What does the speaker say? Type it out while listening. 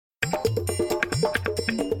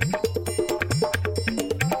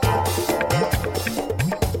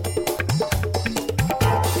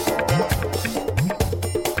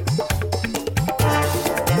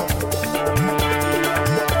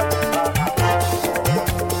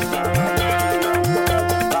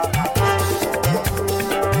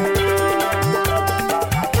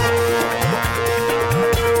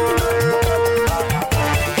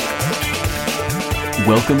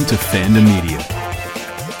Welcome to Fandom Media.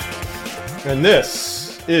 And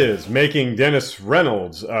this is Making Dennis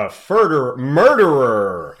Reynolds a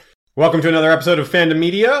Murderer. Welcome to another episode of Fandom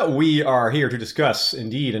Media. We are here to discuss,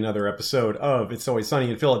 indeed, another episode of It's Always Sunny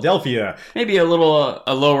in Philadelphia. Maybe a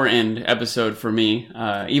lower end episode for me.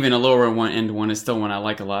 Even a lower end one is still one I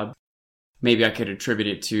like a lot. Maybe I could attribute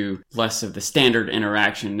it to less of the standard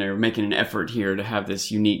interaction. They're making an effort here to have this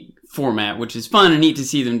unique format, which is fun and neat to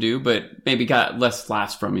see them do, but maybe got less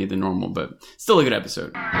laughs from me than normal, but still a good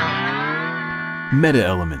episode. Meta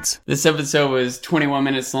elements. This episode was 21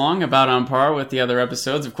 minutes long, about on par with the other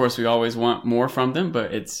episodes. Of course, we always want more from them,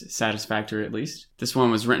 but it's satisfactory at least. This one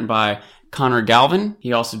was written by Connor Galvin.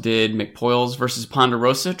 He also did McPoyles vs.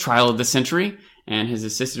 Ponderosa, Trial of the Century, and has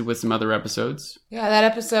assisted with some other episodes. Yeah, that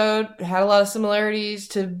episode had a lot of similarities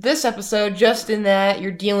to this episode, just in that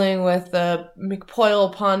you're dealing with the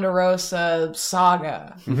McPoyle Ponderosa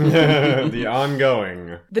saga. The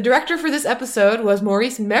ongoing. The director for this episode was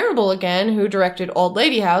Maurice Marable again, who directed Old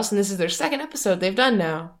Lady House, and this is their second episode they've done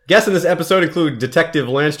now. Guests in this episode include Detective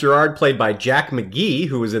Lance Gerard, played by Jack McGee,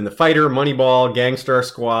 who was in The Fighter, Moneyball, Gangstar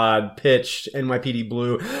Squad, Pitch, NYPD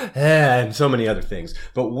Blue, and so many other things.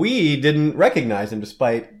 But we didn't recognize him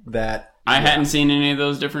despite that. I hadn't seen any of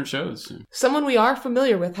those different shows. Someone we are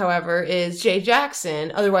familiar with, however, is Jay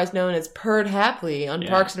Jackson, otherwise known as Perd Hapley on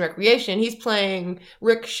Parks and Recreation. He's playing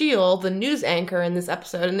Rick Shield, the news anchor in this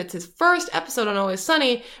episode, and it's his first episode on Always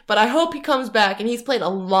Sunny, but I hope he comes back, and he's played a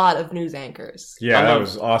lot of news anchors. Yeah, that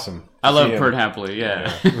was awesome. I love Perd Hapley,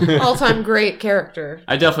 yeah. All-time great character.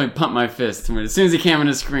 I definitely pumped my fist. As soon as he came on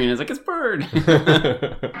the screen, I was like, it's Perd!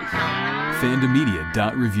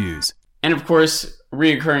 Fandommedia.reviews. And of course,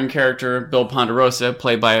 reoccurring character Bill Ponderosa,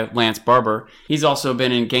 played by Lance Barber. He's also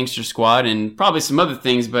been in Gangster Squad and probably some other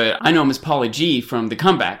things, but I know him as Pauly G from The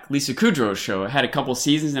Comeback, Lisa Kudrow's show. It had a couple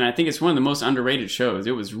seasons, and I think it's one of the most underrated shows.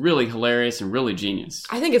 It was really hilarious and really genius.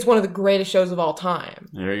 I think it's one of the greatest shows of all time.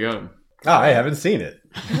 There you go. Oh, I haven't seen it.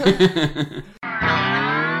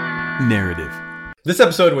 Narrative. This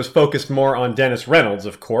episode was focused more on Dennis Reynolds,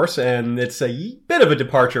 of course, and it's a bit of a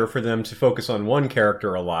departure for them to focus on one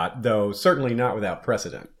character a lot, though certainly not without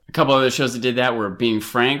precedent. A couple other shows that did that were Being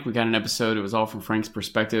Frank. We got an episode, it was all from Frank's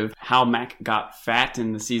perspective. How Mac got fat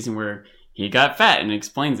in the season where he got fat and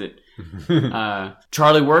explains it.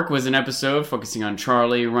 Charlie Work was an episode focusing on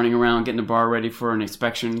Charlie running around getting the bar ready for an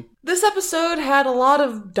inspection. This episode had a lot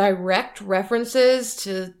of direct references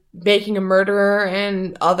to Making a Murderer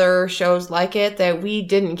and other shows like it that we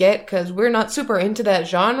didn't get because we're not super into that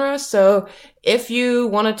genre. So if you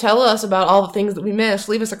want to tell us about all the things that we missed,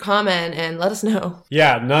 leave us a comment and let us know.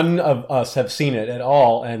 Yeah, none of us have seen it at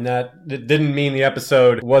all, and that didn't mean the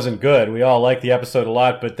episode wasn't good. We all liked the episode a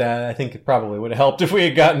lot, but I think it probably would have helped if we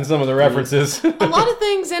had gotten some of the references. A lot of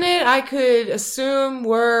things in it I could assume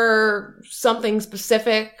were something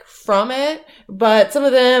specific from it, but some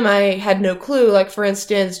of them I had no clue. Like, for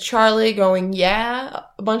instance, Charlie going, yeah,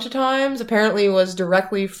 a bunch of times apparently was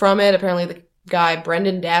directly from it. Apparently the guy,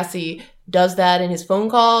 Brendan Dassey, does that in his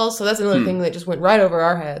phone calls. So that's another thing that just went right over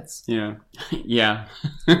our heads. Yeah. Yeah.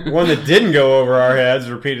 One that didn't go over our heads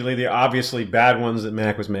repeatedly, the obviously bad ones that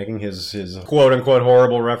Mac was making, his quote-unquote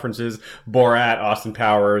horrible references, Borat, Austin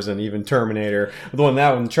Powers, and even Terminator. The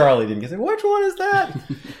one Charlie didn't get. Which one is that?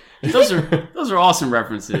 Those are awesome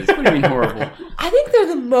references. What do you mean horrible? I think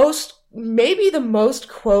they're maybe the most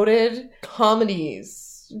quoted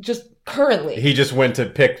comedies just currently. He just went to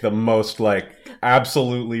pick the most,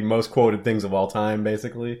 absolutely most quoted things of all time,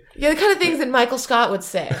 basically. Yeah, the kind of things that Michael Scott would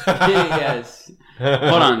say. Yes.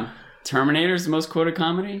 Hold on. Terminator's the most quoted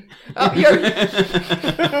comedy? Oh,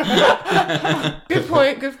 Good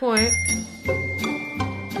point.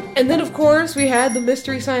 And then, of course, we had the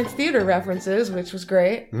Mystery Science Theater references, which was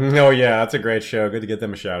great. Oh, yeah, that's a great show. Good to get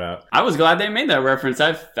them a shout-out. I was glad they made that reference.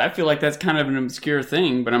 I feel like that's kind of an obscure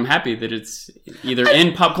thing, but I'm happy that it's either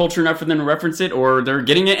in pop culture enough for them to reference it, or they're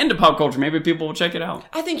getting it into pop culture. Maybe people will check it out.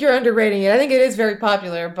 I think you're underrating it. I think it is very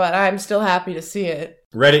popular, but I'm still happy to see it.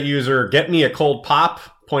 Reddit user Get Me a Cold Pop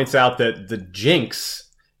points out that the Jinx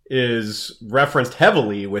is referenced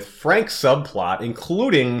heavily with Frank's subplot,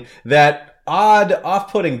 including that odd,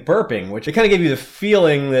 off-putting burping, which it kind of gave you the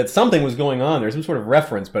feeling that something was going on. There's some sort of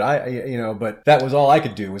reference, but but that was all I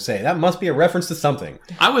could do was say, that must be a reference to something.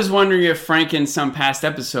 I was wondering if Frank in some past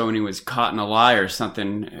episode when he was caught in a lie or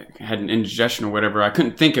something had an indigestion or whatever. I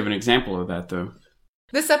couldn't think of an example of that, though.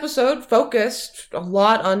 This episode focused a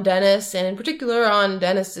lot on Dennis, and in particular on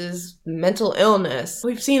Dennis's mental illness.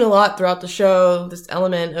 We've seen a lot throughout the show, this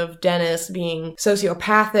element of Dennis being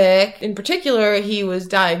sociopathic. In particular, he was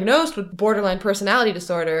diagnosed with borderline personality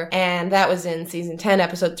disorder, and that was in season 10,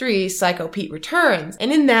 episode 3, Psycho Pete Returns.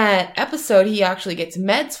 And in that episode, he actually gets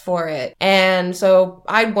meds for it. And so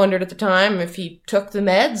I wondered at the time if he took the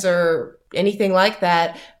meds or anything like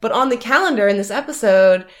that. But on the calendar in this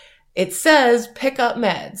episode, it says pick up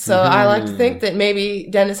meds. So I like to think that maybe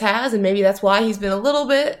Dennis has, and maybe that's why he's been a little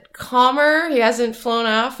bit calmer. He hasn't flown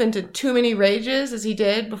off into too many rages as he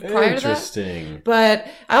did prior to that. Interesting. But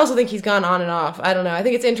I also think he's gone on and off. I don't know. I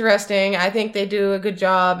think it's interesting. I think they do a good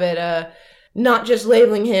job at not just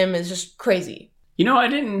labeling him as just crazy. You know, I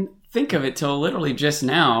didn't think of it till literally just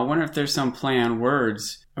now. I wonder if there's some play on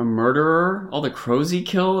words. A murderer? All the crows he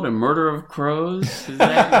killed? A murder of crows? Is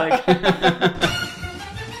that like...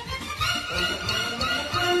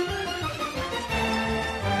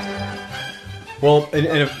 Well, and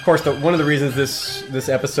of course, one of the reasons this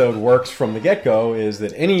episode works from the get-go is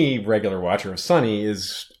that any regular watcher of Sunny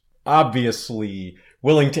is obviously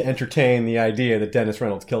willing to entertain the idea that Dennis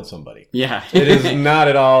Reynolds killed somebody. Yeah. It is not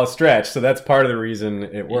at all a stretch, so that's part of the reason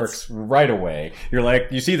it works right away. You're like,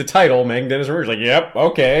 you see the title, Megan Dennis Reynolds, like, yep,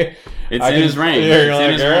 okay. It's in his range. Yeah, you're It's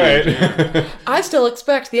like, in all his range, right. I still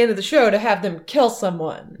expect the end of the show to have them kill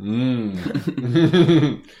someone.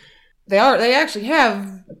 They actually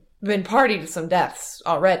have been party to some deaths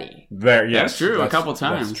already. There, yes, that's true. A couple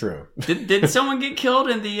times. That's true. Did someone get killed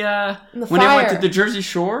in the In the when fire. they went to the Jersey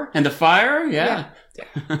Shore and the fire? Yeah.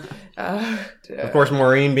 Of course,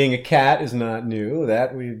 Maureen being a cat is not new.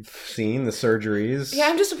 That we've seen, the surgeries. Yeah,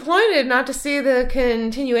 I'm disappointed not to see the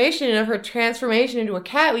continuation of her transformation into a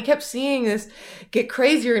cat. We kept seeing this get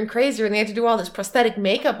crazier and crazier, and they had to do all this prosthetic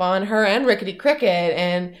makeup on her and Rickety Cricket,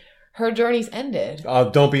 and her journey's ended.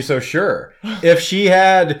 Don't be so sure. If she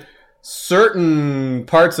had certain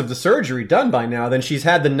parts of the surgery done by now, then she's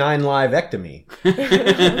had the 9 live-ectomy.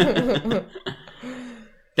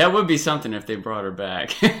 That would be something if they brought her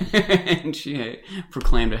back and she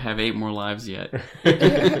proclaimed to have 8 more lives yet. And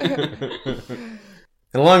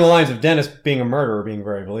along the lines of Dennis being a murderer being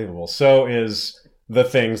very believable, so is the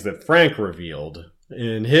things that Frank revealed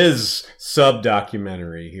in his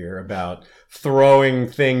sub-documentary here about throwing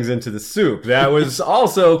things into the soup. That was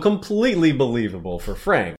also completely believable for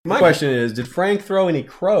Frank. My question is, did Frank throw any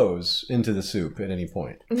crows into the soup at any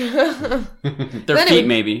point? Their feet,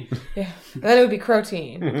 maybe. Yeah, then it would be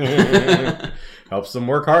Croteen. Helps them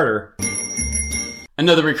work harder.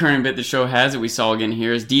 Another recurring bit the show has that we saw again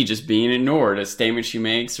here is Dee just being ignored. A statement she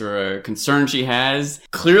makes or a concern she has,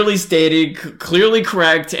 clearly stated, clearly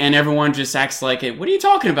correct, and everyone just acts like it. What are you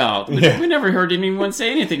talking about? We never heard anyone say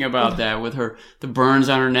anything about that with the burns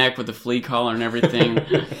on her neck with the flea collar and everything.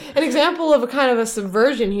 An example of a kind of a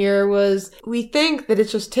subversion here was we think that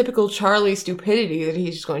it's just typical Charlie stupidity that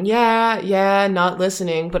he's just going, yeah, not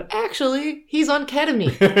listening, but actually he's on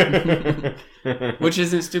ketamine. Which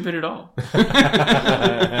isn't stupid at all.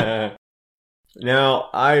 Now,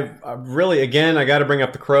 I really, again, I got to bring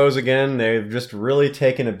up the crows again. They've just really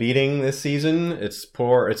taken a beating this season. It's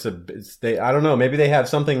poor. I don't know. Maybe they have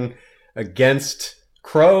something against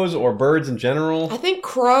crows or birds in general. I think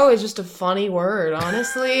crow is just a funny word,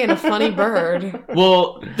 honestly, and a funny bird.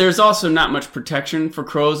 Well, there's also not much protection for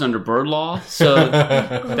crows under bird law, so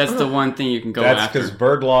that's the one thing you can go That's after. because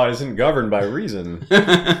bird law isn't governed by reason.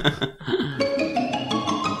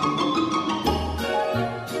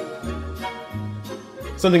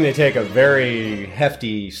 Something they take a very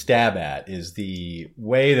hefty stab at is the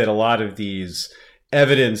way that a lot of these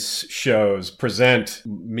evidence shows present,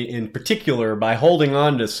 in particular, by holding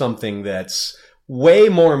on to something that's way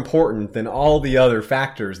more important than all the other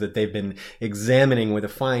factors that they've been examining with a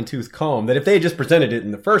fine-tooth comb, that if they had just presented it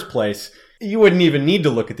in the first place, you wouldn't even need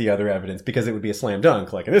to look at the other evidence because it would be a slam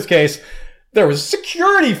dunk. Like in this case, there was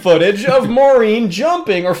security footage of Maureen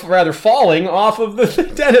jumping, or rather falling, off of the...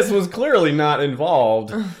 Dennis was clearly not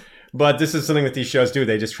involved. But this is something that these shows do.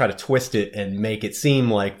 They just try to twist it and make it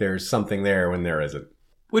seem like there's something there when there isn't.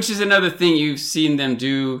 Which is another thing you've seen them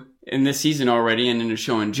do in this season already and in the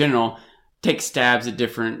show in general. Take stabs at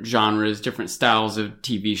different genres, different styles of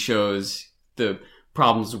TV shows, the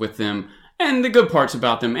problems with them, and the good parts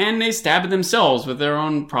about them. And they stab at themselves with their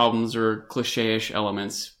own problems or cliche-ish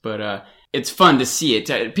elements. But it's fun to see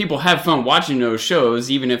it. People have fun watching those shows,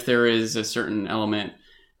 even if there is a certain element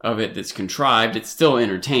of it that's contrived. It's still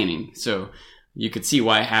entertaining. So you could see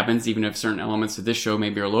why it happens, even if certain elements of this show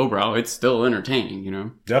maybe are lowbrow. It's still entertaining, you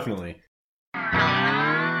know? Definitely.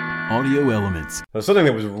 Audio elements. So something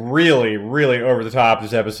that was really, really over the top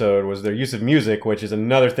this episode was their use of music, which is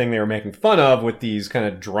another thing they were making fun of with these kind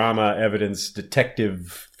of drama, evidence,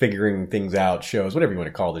 detective, figuring things out shows, whatever you want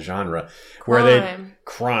to call the genre.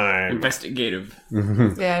 Crime. Investigative.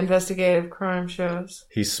 Yeah, investigative crime shows.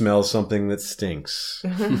 He smells something that stinks.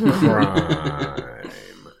 Crime.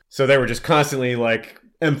 So they were just constantly like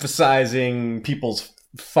emphasizing people's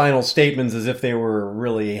final statements as if they were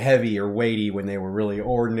really heavy or weighty when they were really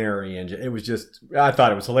ordinary. And it was just, I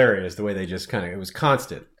thought it was hilarious the way they just kind of, it was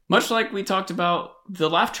constant. Much like we talked about the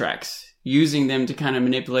laugh tracks, using them to kind of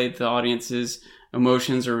manipulate the audience's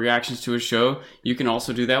emotions or reactions to a show. You can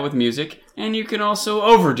also do that with music, and you can also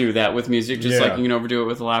overdo that with music, just like you can overdo it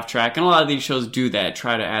with a laugh track. And a lot of these shows do that,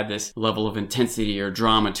 try to add this level of intensity or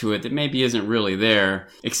drama to it that maybe isn't really there,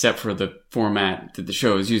 except for the format that the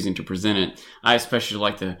show is using to present it. I especially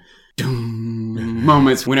like the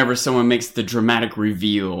moments whenever someone makes the dramatic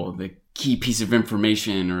reveal, the key piece of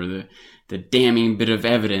information, or the damning bit of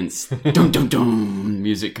evidence. Dun dun dun,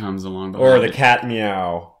 music comes along. Or the cat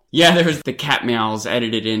meow. Yeah, there's the cat meows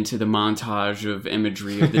edited into the montage of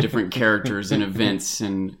imagery of the different characters and events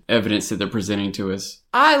and evidence that they're presenting to us.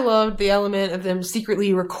 I loved the element of them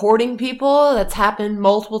secretly recording people. That's happened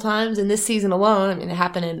multiple times in this season alone. I mean, it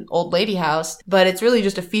happened in Old Lady House, but it's really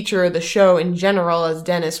just a feature of the show in general as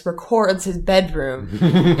Dennis records his bedroom.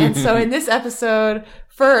 And so in this episode,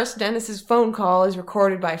 first, Dennis's phone call is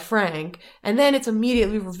recorded by Frank, and then it's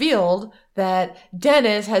immediately revealed that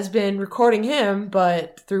Dennis has been recording him,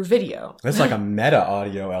 but through video. That's like a meta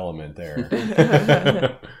audio element there.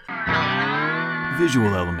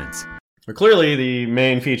 Visual elements. But clearly the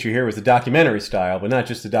main feature here was the documentary style, but not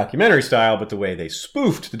just the documentary style, but the way they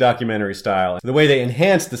spoofed the documentary style. The way they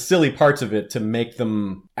enhanced the silly parts of it to make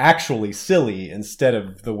them actually silly instead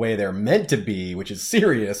of the way they're meant to be, which is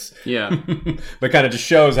serious. Yeah. But kind of just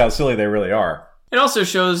shows how silly they really are. It also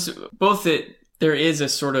shows both that there is a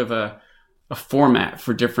sort of a format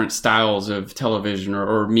for different styles of television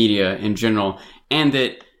or media in general, and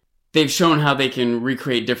that they've shown how they can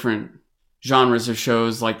recreate different genres of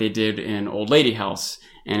shows like they did in Old Lady House.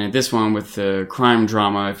 And in this one, with the crime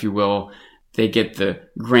drama, if you will, they get the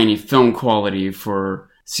grainy film quality for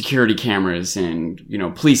security cameras and, you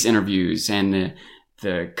know, police interviews, and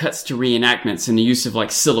the cuts to reenactments and the use of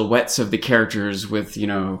like silhouettes of the characters with, you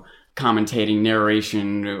know, commentating,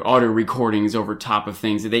 narration, audio recordings over top of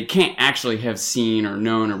things that they can't actually have seen or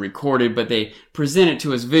known or recorded, but they present it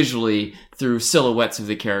to us visually through silhouettes of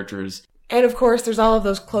the characters. And of course, there's all of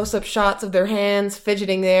those close-up shots of their hands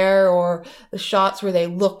fidgeting there, or the shots where they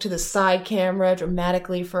look to the side camera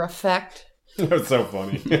dramatically for effect. That's so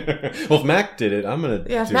funny. Well, if Mac did it, I'm going to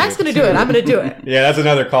Yeah, if Mac's going to do it, I'm going to do it. Yeah, that's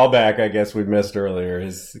another callback I guess we missed earlier,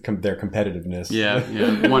 is their competitiveness. Yeah,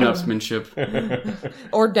 one-upsmanship.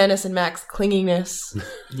 Or Dennis and Mac's clinginess.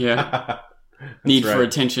 Yeah. Need for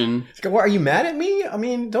attention. What, are you mad at me? I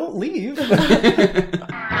mean, don't leave.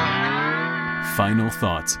 Final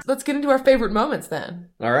thoughts. Let's get into our favorite moments then.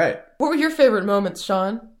 All right. What were your favorite moments,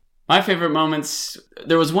 Sean? My favorite moments,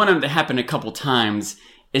 there was one that happened a couple times.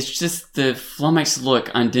 It's just the flummoxed look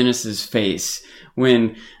on Dennis's face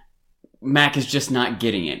when Mac is just not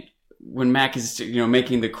getting it. When Mac is, you know,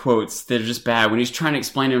 making the quotes that are just bad. When he's trying to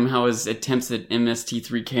explain to him how his attempts at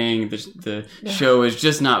MST3King the show is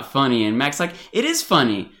just not funny. And Mac's like, it is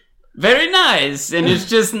funny. Very nice. And it's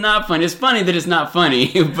just not funny. It's funny that it's not funny.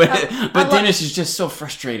 But Dennis is just so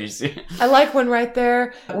frustrated. I like when right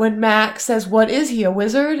there, when Mac says, what is he, a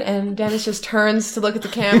wizard? And Dennis just turns to look at the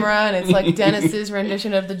camera, and it's like Dennis's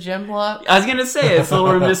rendition of the gym look. I was going to say, it's a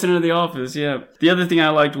little reminiscent of The Office, yeah. The other thing I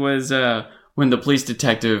liked was when the police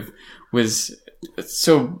detective was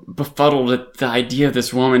so befuddled at the idea of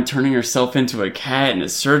this woman turning herself into a cat and the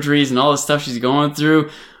surgeries and all the stuff she's going through.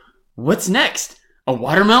 What's next? A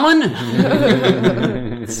watermelon?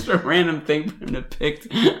 It's a random thing for him to pick.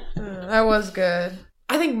 That was good.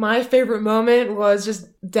 I think my favorite moment was just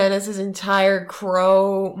Dennis's entire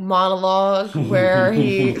crow monologue where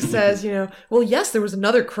he says, you know, well, yes, there was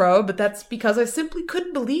another crow, but that's because I simply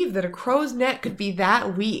couldn't believe that a crow's neck could be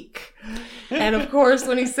that weak. And of course,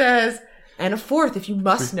 when he says, and a fourth, if you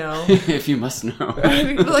must know. If you must know.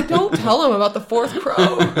 Like, don't tell him about the fourth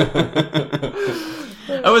crow.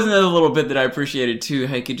 That was another little bit that I appreciated too.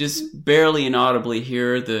 I could just barely inaudibly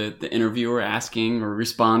hear the interviewer asking or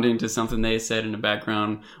responding to something they said in the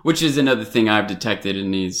background, which is another thing I've detected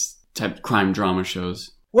in these type of crime drama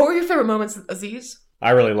shows. What were your favorite moments, Aziz?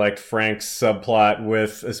 I really liked Frank's subplot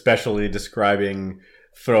with especially describing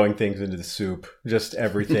throwing things into the soup. Just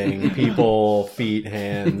everything. People, feet,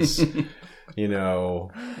 hands, you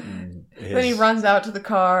know. Then he runs out to the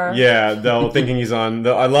car. Yeah, though thinking he's on.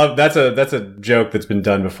 I love that's a joke that's been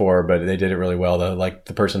done before, but they did it really well. Though, like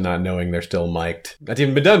the person not knowing they're still mic'd. That's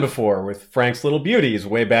even been done before with Frank's Little Beauties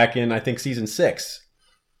way back in I think season 6.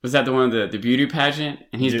 Was that the one of the beauty pageant?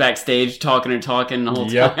 And he's backstage talking the whole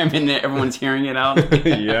time, and then everyone's hearing it out.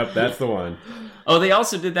 Yep, that's the one. Oh, they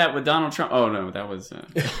also did that with Donald Trump. Oh no, that was.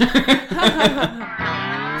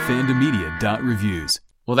 Fandomedia.reviews.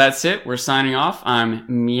 Well, that's it. We're signing off. I'm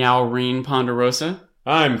Meowreen Ponderosa.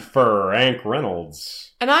 I'm Frank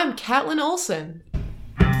Reynolds. And I'm Catelyn Olsen.